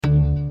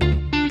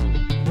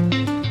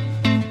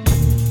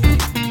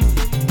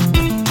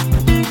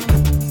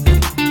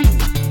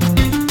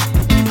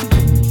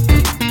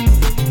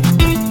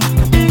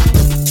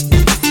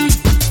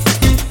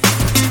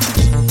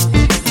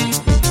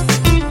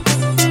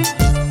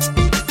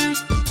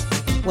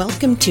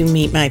Welcome to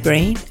Meet My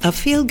Brain, a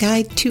field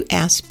guide to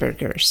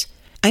Asperger's.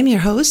 I'm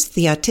your host,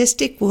 the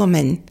Autistic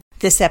Woman.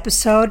 This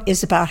episode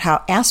is about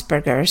how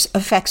Asperger's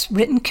affects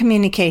written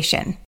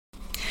communication.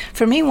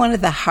 For me, one of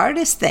the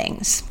hardest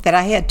things that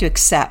I had to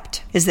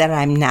accept is that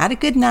I'm not a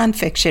good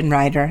nonfiction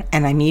writer,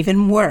 and I'm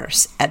even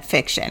worse at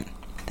fiction.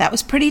 That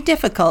was pretty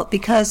difficult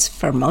because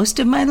for most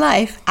of my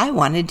life, I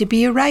wanted to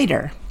be a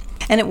writer.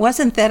 And it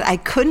wasn't that I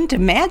couldn't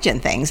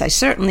imagine things. I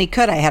certainly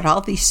could. I had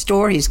all these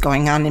stories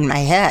going on in my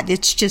head.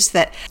 It's just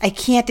that I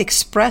can't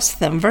express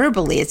them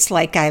verbally. It's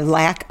like I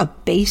lack a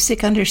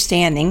basic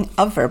understanding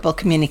of verbal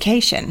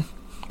communication.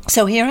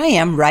 So here I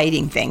am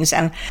writing things,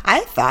 and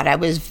I thought I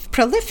was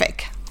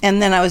prolific.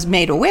 And then I was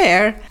made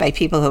aware by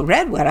people who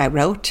read what I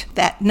wrote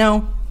that,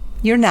 no,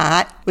 you're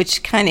not,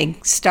 which kind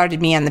of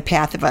started me on the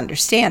path of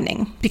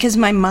understanding, because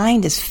my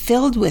mind is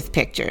filled with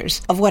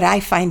pictures of what I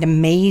find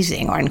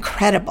amazing or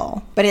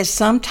incredible, but it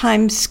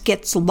sometimes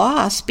gets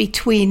lost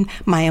between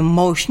my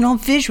emotional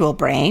visual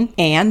brain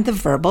and the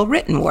verbal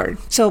written word.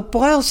 So it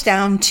boils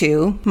down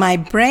to my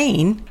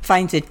brain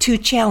finds it too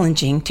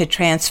challenging to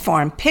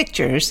transform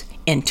pictures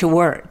into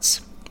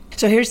words.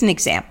 So here's an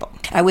example.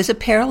 I was a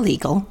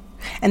paralegal,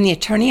 and the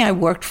attorney I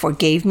worked for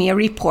gave me a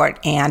report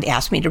and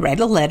asked me to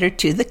write a letter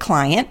to the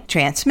client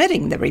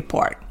transmitting the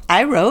report.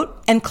 I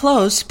wrote,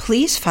 "Enclosed,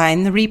 please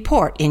find the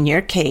report in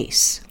your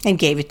case," and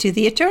gave it to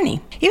the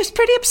attorney. He was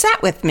pretty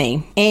upset with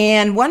me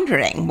and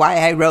wondering why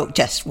I wrote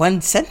just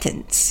one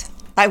sentence.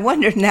 I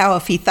wondered now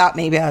if he thought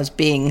maybe I was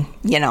being,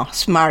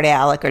 smart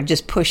aleck or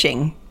just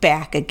pushing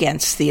back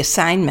against the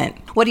assignment.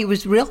 What he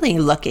was really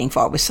looking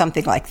for was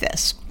something like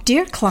this.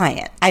 "Dear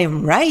client, I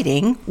am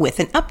writing with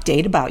an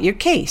update about your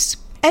case.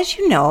 As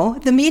you know,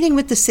 the meeting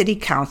with the City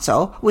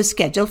Council was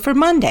scheduled for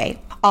Monday.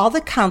 All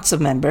the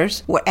council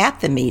members were at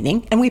the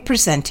meeting, and we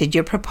presented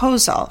your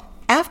proposal.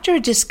 After a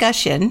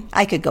discussion,"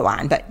 I could go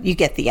on, but you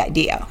get the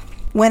idea.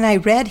 When I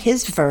read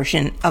his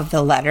version of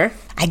the letter,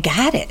 I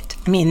got it.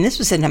 This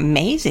was an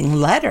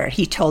amazing letter.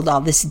 He told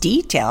all this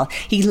detail.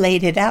 He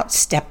laid it out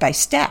step by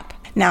step.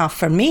 Now,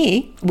 for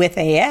me, with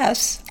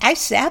AS, I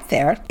sat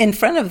there in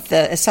front of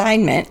the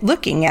assignment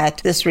looking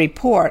at this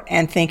report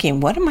and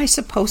thinking, what am I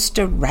supposed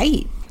to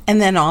write? And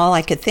then all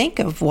I could think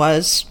of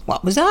was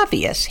what was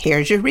obvious.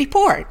 Here's your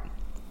report.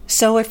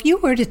 So if you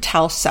were to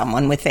tell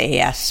someone with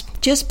AS,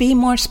 just be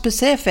more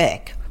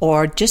specific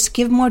or just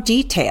give more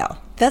detail,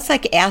 that's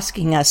like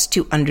asking us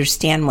to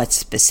understand what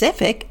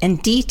specific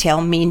and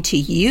detail mean to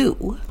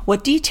you.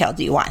 What detail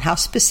do you want? How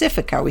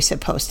specific are we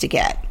supposed to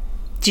get?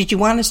 Did you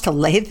want us to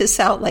lay this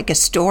out like a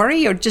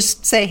story or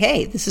just say,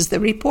 hey, this is the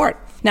report?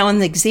 Now, in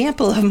the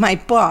example of my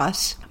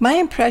boss, my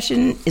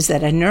impression is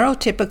that a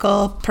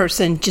neurotypical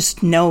person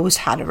just knows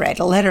how to write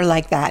a letter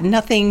like that.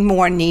 Nothing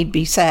more need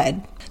be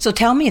said. So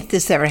tell me if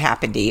this ever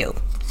happened to you.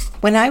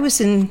 When I was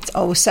in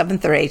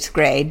 7th or 8th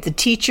grade, the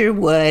teacher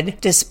would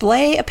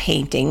display a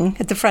painting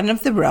at the front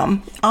of the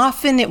room.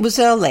 Often it was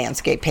a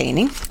landscape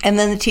painting. And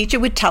then the teacher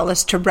would tell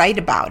us to write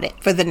about it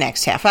for the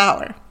next half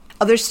hour.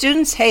 Other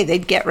students,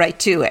 they'd get right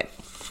to it.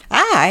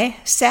 I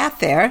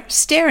sat there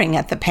staring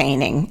at the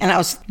painting, and I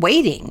was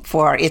waiting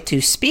for it to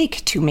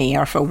speak to me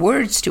or for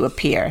words to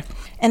appear.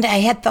 And I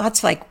had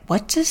thoughts like,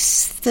 what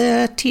does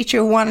the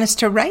teacher want us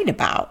to write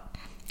about?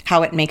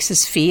 How it makes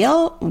us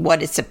feel?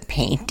 What it's a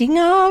painting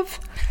of?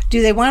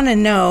 Do they want to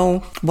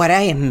know what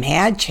I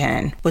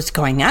imagine was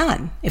going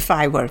on if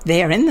I were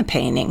there in the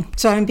painting?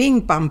 So I'm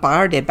being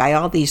bombarded by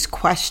all these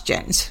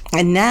questions.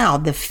 And now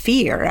the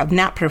fear of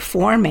not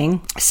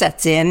performing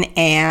sets in,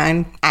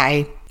 and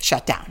I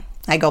shut down.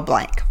 I go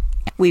blank.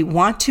 We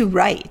want to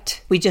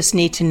write. We just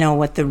need to know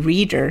what the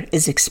reader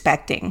is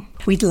expecting.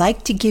 We'd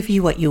like to give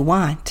you what you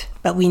want,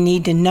 but we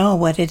need to know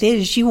what it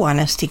is you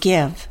want us to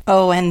give.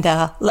 Oh, and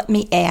let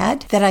me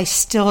add that I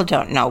still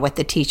don't know what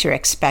the teacher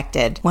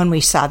expected when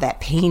we saw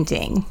that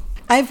painting.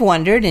 I've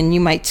wondered, and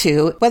you might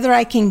too, whether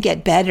I can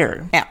get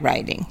better at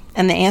writing.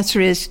 And the answer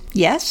is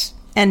yes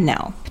and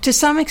no. To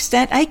some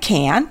extent, I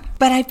can,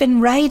 but I've been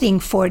writing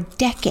for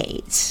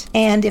decades.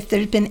 And if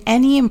there's been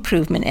any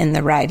improvement in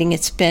the writing,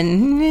 it's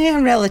been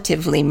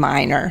relatively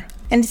minor.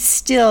 And it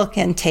still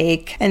can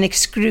take an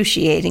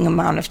excruciating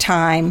amount of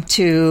time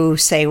to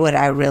say what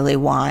I really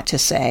want to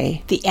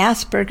say. The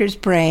Asperger's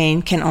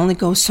brain can only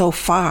go so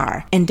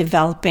far in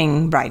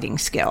developing writing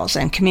skills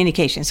and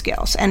communication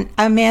skills. And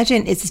I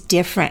imagine it's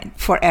different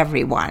for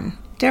everyone.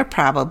 There are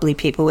probably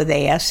people with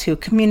AS who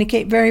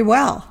communicate very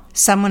well.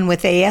 Someone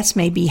with AS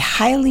may be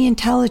highly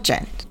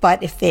intelligent,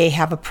 but if they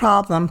have a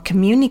problem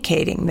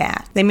communicating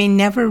that, they may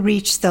never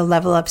reach the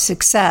level of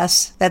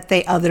success that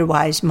they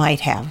otherwise might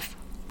have.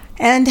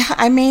 And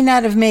I may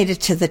not have made it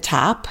to the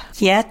top,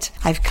 yet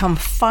I've come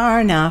far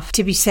enough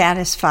to be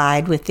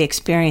satisfied with the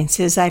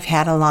experiences I've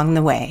had along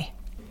the way.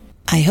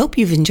 I hope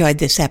you've enjoyed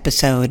this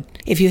episode.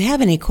 If you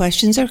have any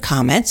questions or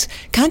comments,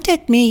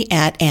 contact me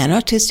at An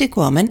Autistic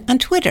Woman on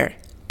Twitter.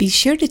 Be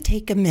sure to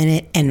take a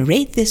minute and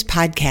rate this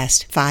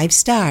podcast 5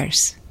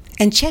 stars.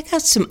 And check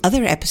out some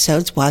other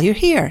episodes while you're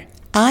here.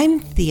 I'm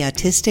the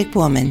Autistic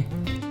Woman.